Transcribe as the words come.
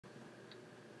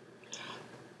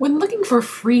When looking for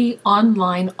free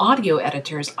online audio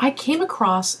editors, I came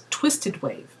across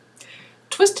TwistedWave.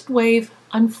 TwistedWave,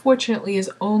 unfortunately, is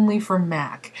only for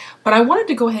Mac, but I wanted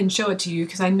to go ahead and show it to you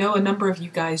because I know a number of you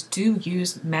guys do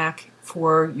use Mac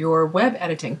for your web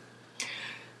editing.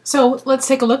 So let's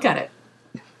take a look at it.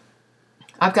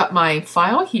 I've got my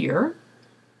file here.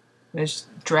 I'm going to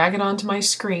just drag it onto my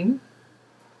screen.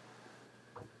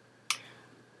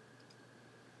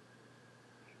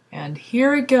 And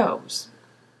here it goes.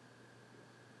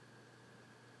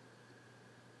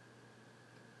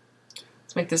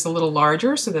 Let's make this a little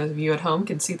larger so those of you at home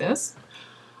can see this.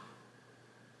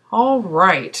 All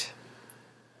right.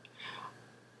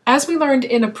 As we learned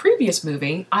in a previous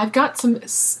movie, I've got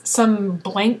some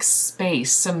blank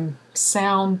space, some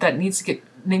sound that needs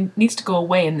to go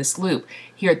away in this loop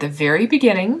here at the very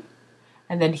beginning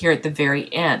and then here at the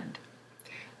very end.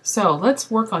 So let's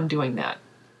work on doing that.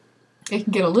 It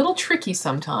can get a little tricky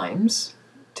sometimes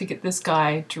to get this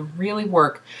guy to really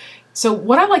work. So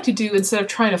what I like to do, instead of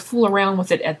trying to fool around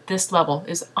with it at this level,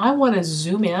 is I want to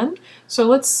zoom in. So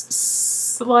let's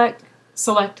select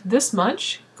this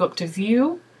much, go up to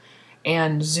View,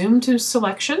 and zoom to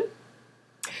Selection.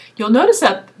 You'll notice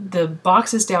that the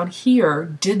boxes down here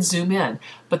did zoom in,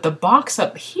 but the box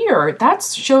up here,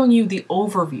 that's showing you the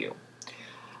overview.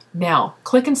 Now,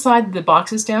 click inside the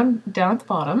boxes down at the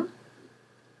bottom,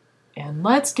 and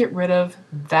let's get rid of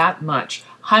that much.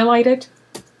 Highlight it,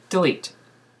 delete.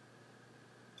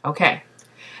 Okay,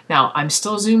 now I'm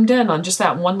still zoomed in on just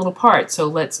that one little part, so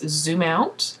let's zoom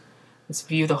out. Let's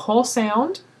view the whole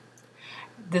sound.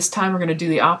 This time we're going to do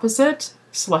the opposite.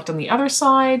 Select on the other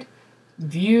side,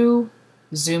 view,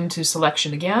 zoom to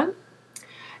selection again,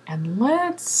 and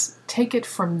let's take it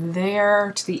from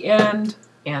there to the end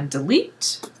and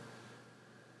delete.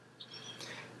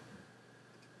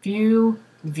 View,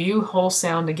 view whole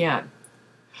sound again.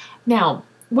 Now,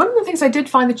 one of the things I did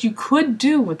find that you could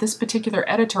do with this particular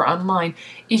editor online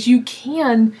is you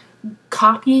can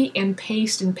copy and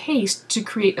paste to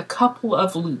create a couple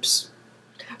of loops.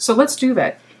 So let's do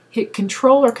that. Hit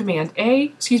Control or Command A,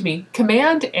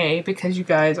 Command A because you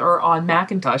guys are on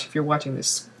Macintosh if you're watching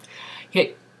this.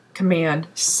 Hit Command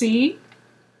C,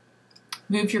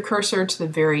 move your cursor to the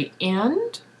very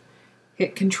end,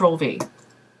 hit Control V.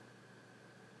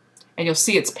 And you'll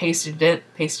see it's pasted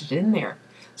in there.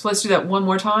 So let's do that one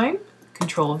more time.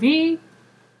 Control V.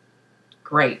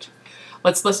 Great.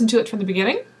 Let's listen to it from the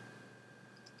beginning.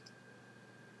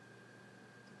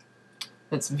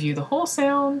 Let's view the whole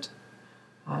sound.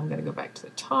 I'm going to go back to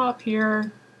the top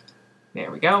here.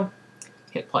 There we go.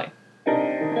 Hit play.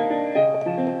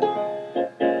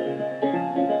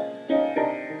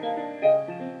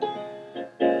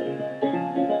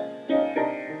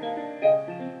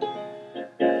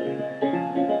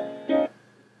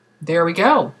 There we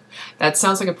go. That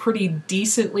sounds like a pretty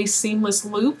decently seamless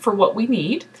loop for what we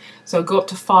need. So go up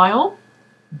to File,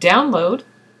 Download,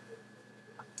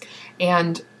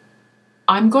 and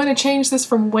I'm going to change this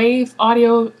from Wave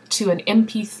Audio to an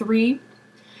MP3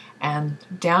 and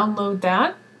download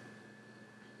that.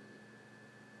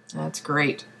 That's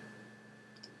great.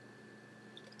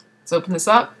 Let's open this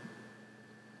up.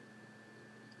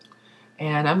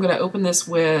 And I'm going to open this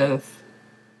with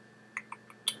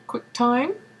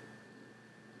QuickTime.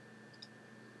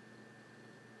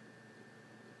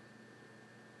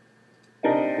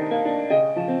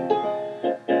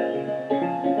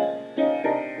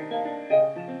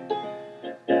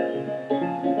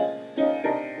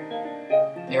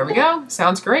 There we go.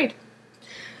 Sounds great.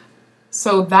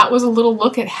 So that was a little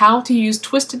look at how to use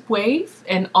TwistedWave,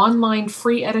 an online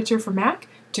free editor for Mac,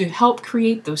 to help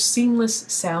create those seamless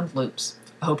sound loops.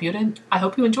 I hope you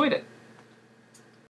enjoyed it.